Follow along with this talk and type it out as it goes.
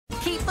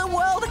the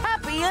world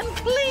happy and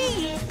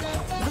clean.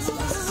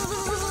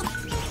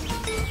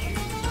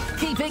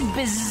 Keeping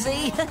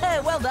busy.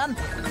 Well done.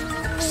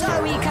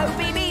 So,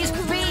 Eco-Beebies,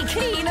 be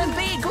keen and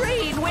be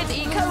green with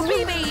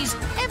Eco-Beebies.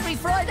 Every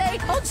Friday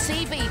on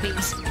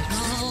CBeebies.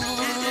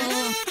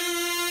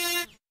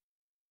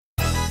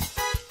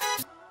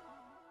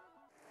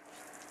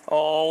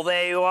 Oh,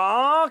 there you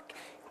are.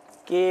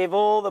 Give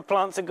all the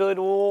plants a good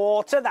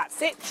water.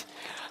 That's it.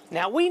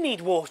 Now, we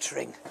need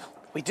watering.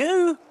 We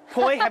do.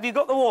 Poi, have you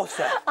got the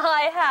water?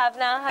 I have.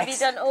 Now, have you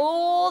done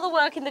all the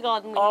work in the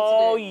garden we need to do?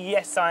 Oh,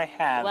 yes, I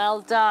have. Well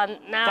done.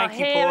 Now, Thank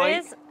you, here Poi.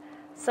 is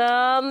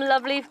some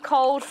lovely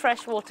cold,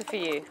 fresh water for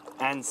you.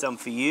 And some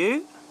for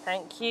you.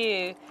 Thank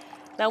you.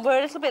 Now, we're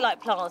a little bit like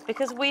plants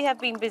because we have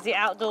been busy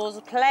outdoors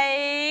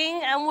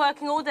playing and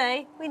working all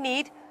day. We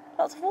need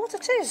lots of water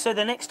too. So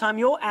the next time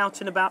you're out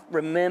and about,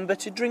 remember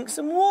to drink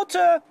some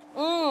water.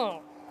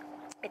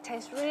 It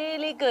tastes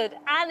really good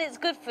and it's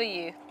good for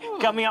you.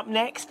 Coming up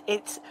next,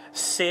 it's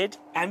Sid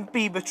and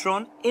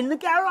Beavertron in the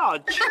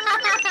garage.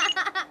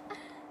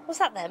 What's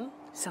that then?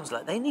 Sounds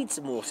like they need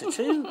some water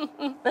too.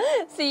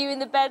 See you in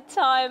the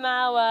bedtime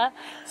hour.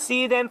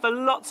 See you then for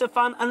lots of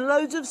fun and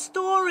loads of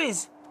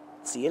stories.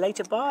 See you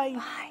later. Bye.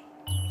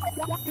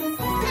 Bye.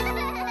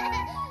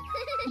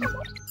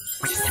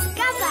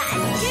 Discover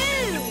and do!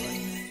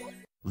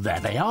 There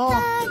they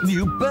are,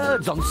 new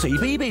birds on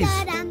CBeebies.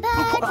 Bird and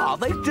bird. What are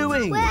they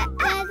doing? Where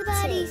the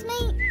birdies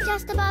meet,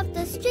 just above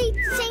the street,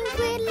 sing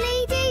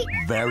quiddly dee.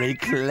 Very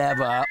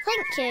clever.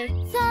 Thank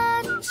you.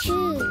 Third,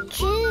 choo,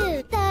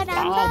 choo. Third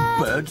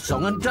and Bird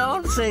song and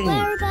dancing.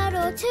 Where a bird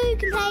or two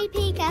can play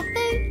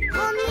peekaboo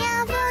on the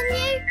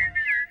avenue.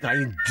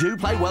 They do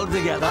play well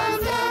together.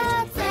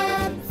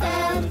 Third and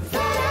bird.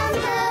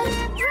 Bravo!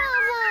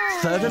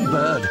 Third and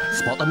Bird.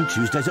 Spot them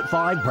Tuesdays at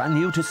 5, brand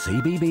new to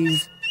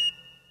CBeebies.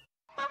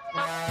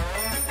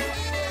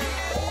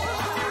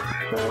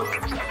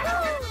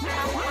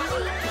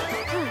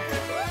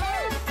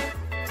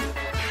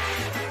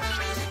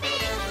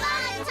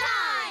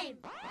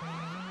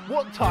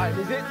 What time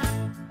is it?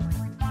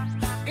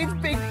 It's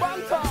big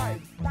fun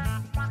time!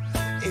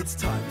 It's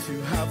time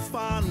to have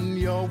fun,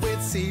 you're with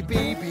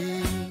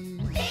CBeebies.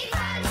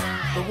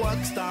 The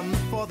work's done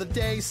for the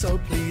day, so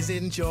please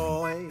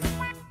enjoy.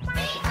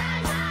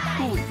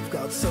 We've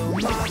got so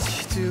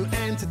much to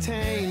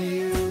entertain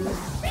you.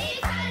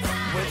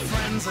 With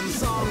friends and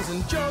songs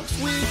and jokes,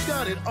 we've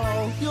got it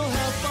all. You'll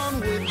have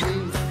fun with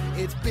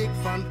me. It's big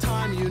fun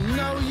time, you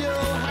know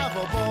you'll have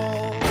a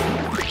ball.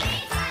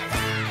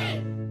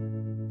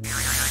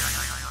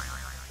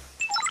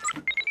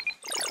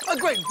 A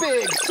great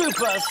big,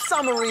 super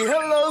summary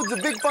hello to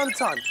Big Fun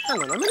Time.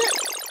 Hang on a minute.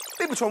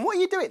 Beavertron, what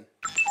are you doing?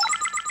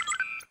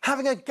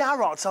 Having a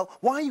garage sale?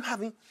 Why are you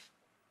having...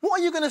 What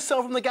are you going to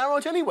sell from the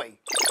garage anyway?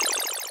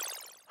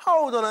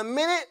 Hold on a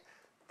minute.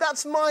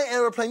 That's my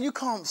aeroplane. You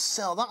can't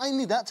sell that. I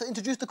need that to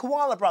introduce the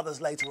Koala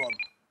Brothers later on.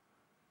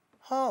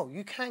 Oh,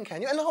 you can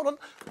you? And hold on.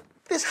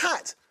 This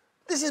hat.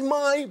 This is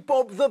my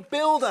Bob the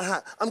Builder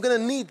hat. I'm going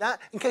to need that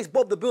in case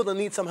Bob the Builder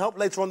needs some help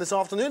later on this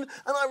afternoon.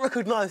 And I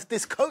recognise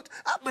this coat.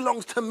 That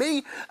belongs to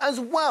me as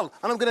well.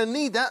 And I'm going to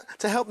need that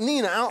to help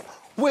Nina out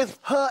with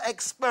her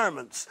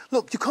experiments.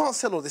 Look, you can't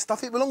sell all this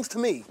stuff. It belongs to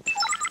me.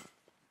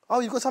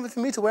 Oh, you've got something for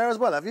me to wear as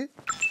well, have you?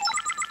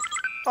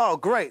 Oh,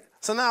 great.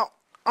 So now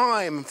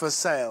I'm for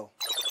sale.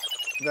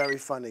 Very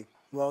funny.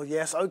 Well,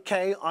 yes,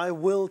 OK, I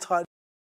will tidy